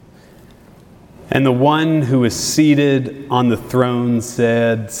And the one who is seated on the throne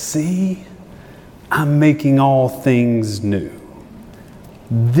said, "See, I'm making all things new."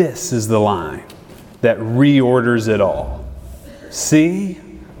 This is the line that reorders it all. See,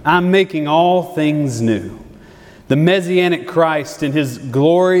 I'm making all things new. The Messianic Christ in His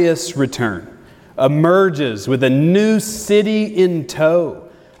glorious return emerges with a new city in tow,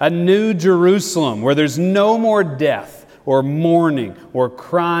 a new Jerusalem where there's no more death or mourning or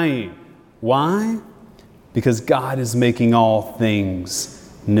crying. Why? Because God is making all things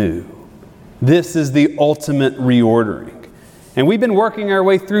new. This is the ultimate reordering. And we've been working our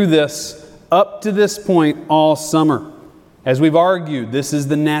way through this up to this point all summer. As we've argued, this is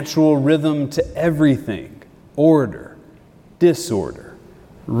the natural rhythm to everything. Order, disorder,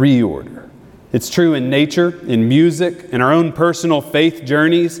 reorder. It's true in nature, in music, in our own personal faith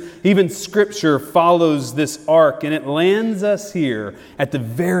journeys. Even Scripture follows this arc, and it lands us here at the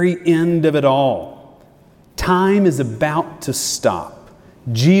very end of it all. Time is about to stop.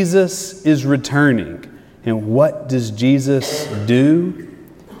 Jesus is returning. And what does Jesus do?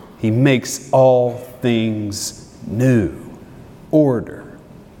 He makes all things new. Order,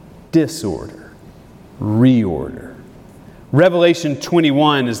 disorder, reorder. Revelation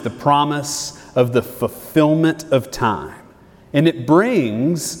 21 is the promise of the fulfillment of time. And it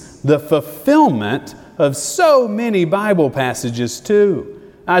brings the fulfillment of so many Bible passages too.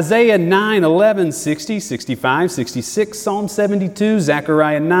 Isaiah 9, 11, 60, 65, 66, Psalm 72,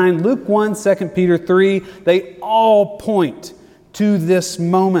 Zechariah 9, Luke 1, 2 Peter 3, they all point to this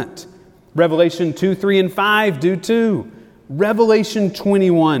moment. Revelation 2, 3, and 5 do too. Revelation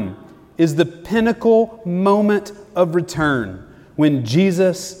 21 is the pinnacle moment of return when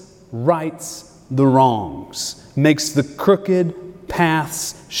Jesus rights the wrongs, makes the crooked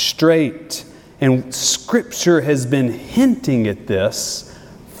paths straight. And Scripture has been hinting at this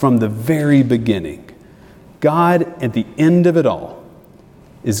from the very beginning. God, at the end of it all,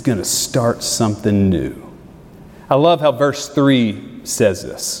 is going to start something new. I love how verse 3 says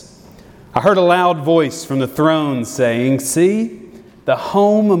this. I heard a loud voice from the throne saying, "See, the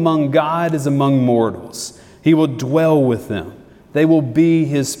home among God is among mortals. He will dwell with them. They will be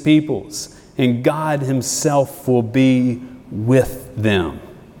His peoples, and God Himself will be with them."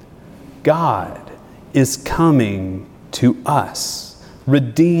 God is coming to us,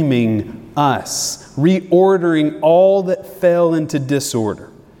 redeeming us, reordering all that fell into disorder.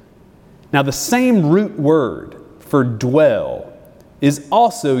 Now, the same root word for dwell is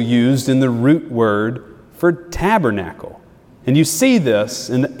also used in the root word for tabernacle. And you see this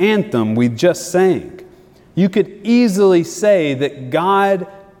in the anthem we just sang. You could easily say that God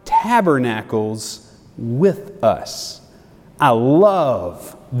tabernacles with us. I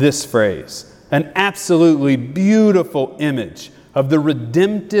love this phrase, an absolutely beautiful image of the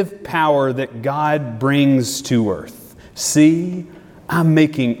redemptive power that God brings to earth. See, I'm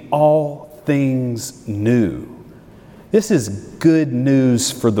making all things new. This is good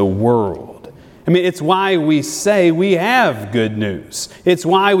news for the world. I mean, it's why we say we have good news. It's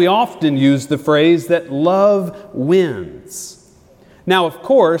why we often use the phrase that love wins. Now, of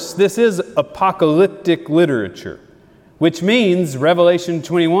course, this is apocalyptic literature, which means Revelation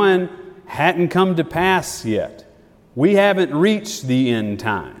 21 hadn't come to pass yet. We haven't reached the end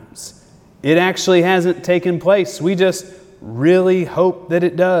times. It actually hasn't taken place. We just really hope that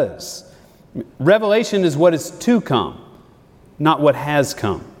it does. Revelation is what is to come, not what has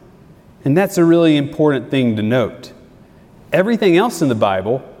come. And that's a really important thing to note. Everything else in the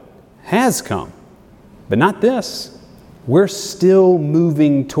Bible has come, but not this. We're still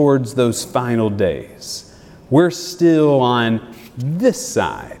moving towards those final days. We're still on this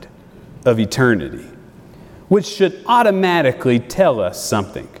side of eternity, which should automatically tell us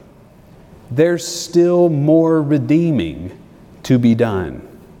something. There's still more redeeming to be done.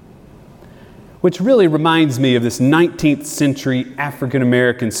 Which really reminds me of this 19th century African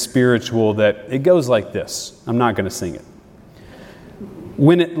American spiritual that it goes like this. I'm not going to sing it.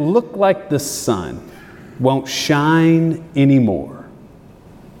 When it looked like the sun won't shine anymore,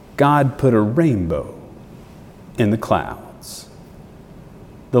 God put a rainbow in the clouds.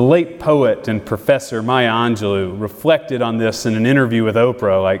 The late poet and professor Maya Angelou reflected on this in an interview with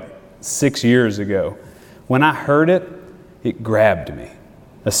Oprah like 6 years ago. When I heard it, it grabbed me.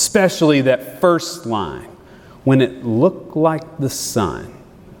 Especially that first line, when it looked like the sun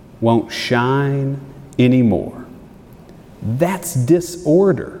won't shine anymore. That's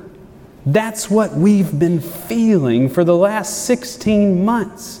disorder. That's what we've been feeling for the last 16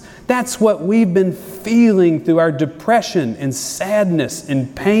 months. That's what we've been feeling through our depression and sadness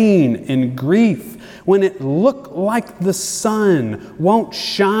and pain and grief. When it looked like the sun won't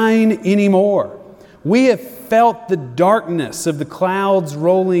shine anymore. We have felt the darkness of the clouds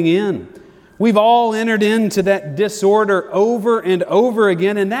rolling in. We've all entered into that disorder over and over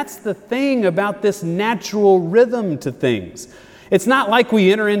again, and that's the thing about this natural rhythm to things. It's not like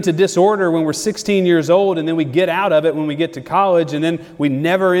we enter into disorder when we're 16 years old and then we get out of it when we get to college and then we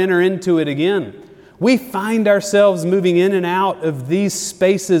never enter into it again. We find ourselves moving in and out of these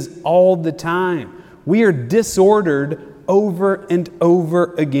spaces all the time. We are disordered over and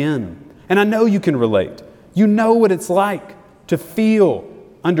over again. And I know you can relate. You know what it's like to feel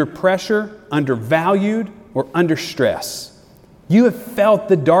under pressure, undervalued, or under stress. You have felt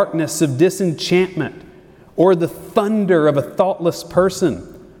the darkness of disenchantment, or the thunder of a thoughtless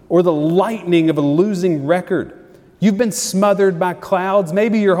person, or the lightning of a losing record. You've been smothered by clouds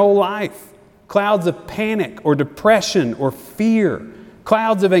maybe your whole life. Clouds of panic or depression or fear.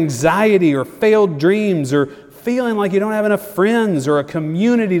 Clouds of anxiety or failed dreams, or feeling like you don't have enough friends or a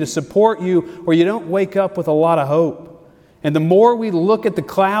community to support you, or you don't wake up with a lot of hope. And the more we look at the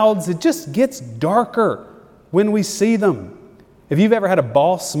clouds, it just gets darker when we see them. If you've ever had a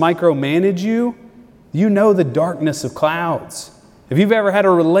boss micromanage you, you know the darkness of clouds. If you've ever had a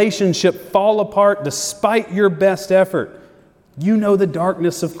relationship fall apart despite your best effort, you know the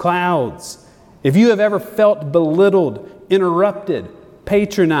darkness of clouds. If you have ever felt belittled, interrupted,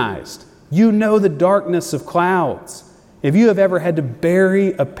 patronized, you know the darkness of clouds. If you have ever had to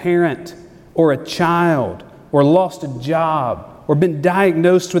bury a parent or a child, or lost a job, or been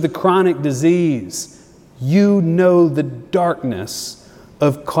diagnosed with a chronic disease, you know the darkness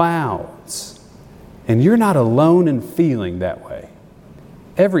of clouds. And you're not alone in feeling that way.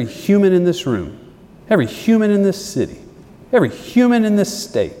 Every human in this room, every human in this city, every human in this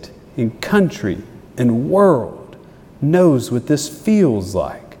state, in country, and world knows what this feels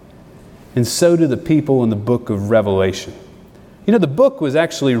like. And so do the people in the book of Revelation. You know, the book was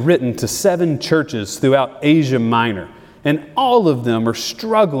actually written to 7 churches throughout Asia Minor, and all of them are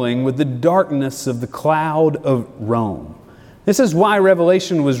struggling with the darkness of the cloud of Rome. This is why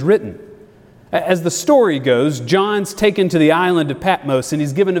Revelation was written. As the story goes, John's taken to the island of Patmos and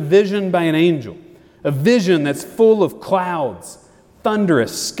he's given a vision by an angel. A vision that's full of clouds,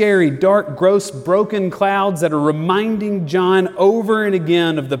 thunderous, scary, dark, gross, broken clouds that are reminding John over and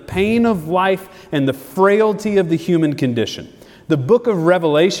again of the pain of life and the frailty of the human condition. The book of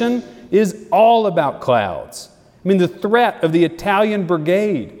Revelation is all about clouds. I mean, the threat of the Italian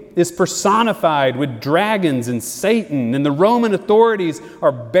brigade is personified with dragons and Satan, and the Roman authorities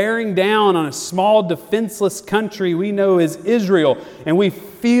are bearing down on a small defenseless country we know as Israel, and we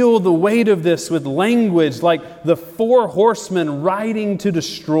feel the weight of this with language like the 4 horsemen riding to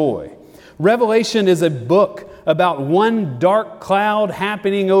destroy. Revelation is a book about one dark cloud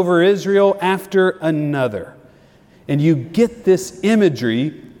happening over Israel after another. And you get this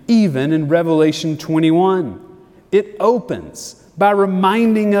imagery even in Revelation 21. It opens by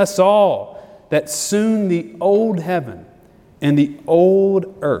reminding us all that soon the old heaven and the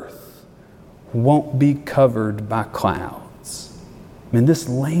old earth won't be covered by clouds. I mean, this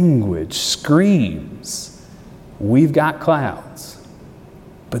language screams, we've got clouds,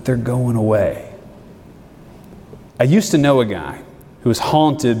 but they're going away. I used to know a guy who was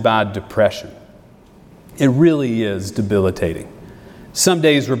haunted by depression. It really is debilitating. Some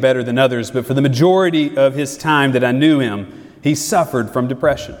days were better than others, but for the majority of his time that I knew him, he suffered from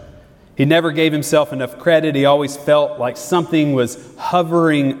depression. He never gave himself enough credit. He always felt like something was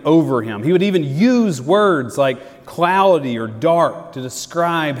hovering over him. He would even use words like cloudy or dark to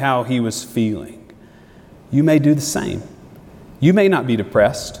describe how he was feeling. You may do the same. You may not be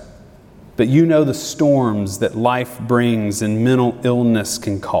depressed, but you know the storms that life brings and mental illness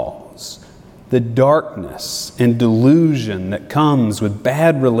can cause. The darkness and delusion that comes with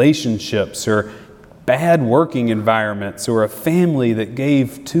bad relationships or bad working environments or a family that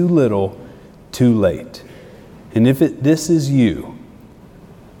gave too little too late. And if this is you,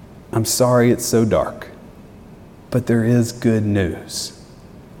 I'm sorry it's so dark, but there is good news.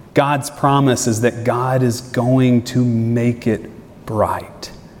 God's promise is that God is going to make it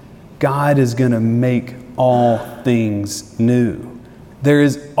bright. God is going to make all things new. There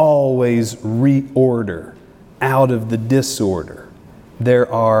is always reorder out of the disorder.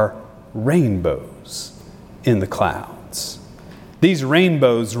 There are rainbows in the clouds. These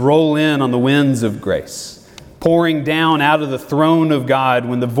rainbows roll in on the winds of grace, pouring down out of the throne of God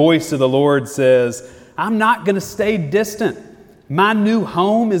when the voice of the Lord says, I'm not going to stay distant. My new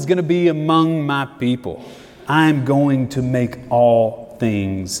home is going to be among my people. I'm going to make all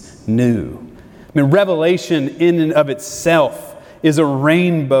things new. I mean, Revelation in and of itself is a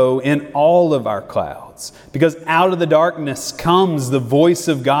rainbow in all of our clouds. clouds. Because out of the darkness comes the voice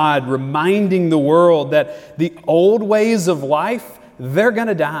of God reminding the world that the old ways of life, they're going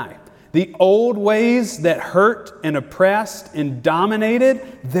to die. The old ways that hurt and oppressed and dominated,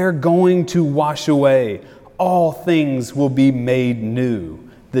 they're going to wash away. All things will be made new.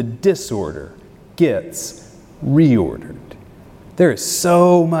 The disorder gets reordered. There is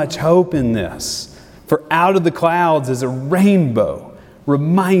so much hope in this. For out of the clouds is a rainbow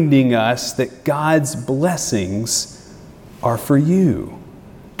reminding us that God's blessings are for you.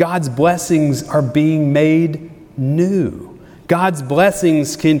 God's blessings are being made new. God's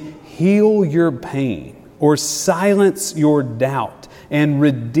blessings can heal your pain or silence your doubt and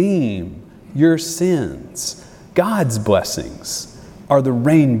redeem your sins. God's blessings are the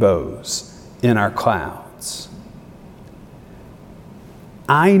rainbows in our clouds.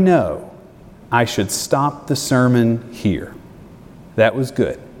 I know I should stop the sermon here. That was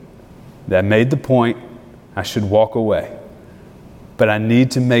good. That made the point. I should walk away. But I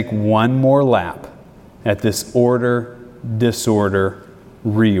need to make one more lap at this order, disorder,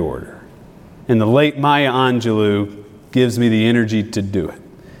 reorder. And the late Maya Angelou gives me the energy to do it.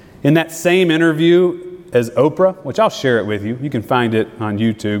 In that same interview as Oprah, which I'll share it with you, you can find it on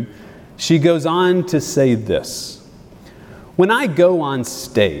YouTube, she goes on to say this: "When I go on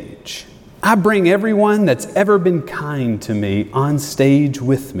stage, I bring everyone that's ever been kind to me on stage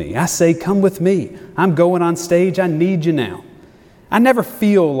with me. I say, come with me. I'm going on stage. I need you now. I never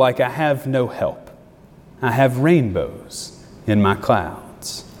feel like I have no help. I have rainbows in my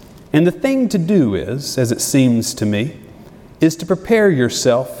clouds. And the thing to do is, as it seems to me, is to prepare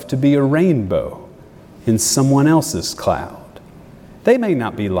yourself to be a rainbow in someone else's cloud. They may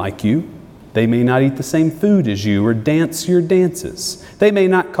not be like you. They may not eat the same food as you or dance your dances. They may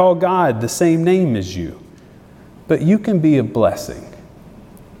not call God the same name as you. But you can be a blessing.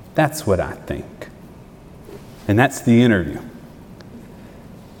 That's what I think." And that's the interview.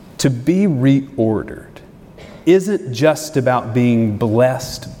 To be reordered isn't just about being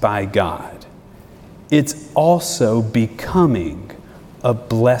blessed by God. It's also becoming a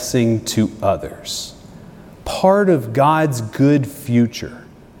blessing to others. Part of God's good future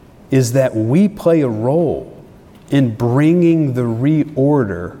is that we play a role in bringing the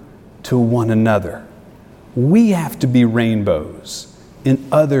reorder to one another. We have to be rainbows in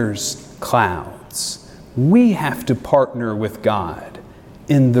others' clouds. We have to partner with God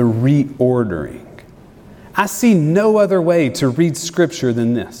in the reordering. I see no other way to read Scripture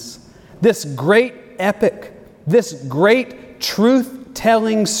than this. This great epic, this great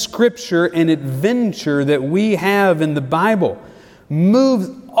truth-telling Scripture and adventure that we have in the Bible moves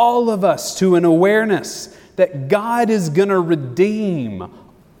all of us to an awareness that God is going to redeem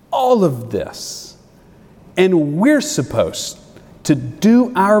all of this. And we're supposed to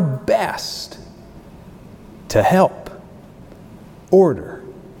do our best to help order,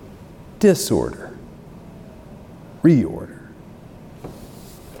 disorder, reorder.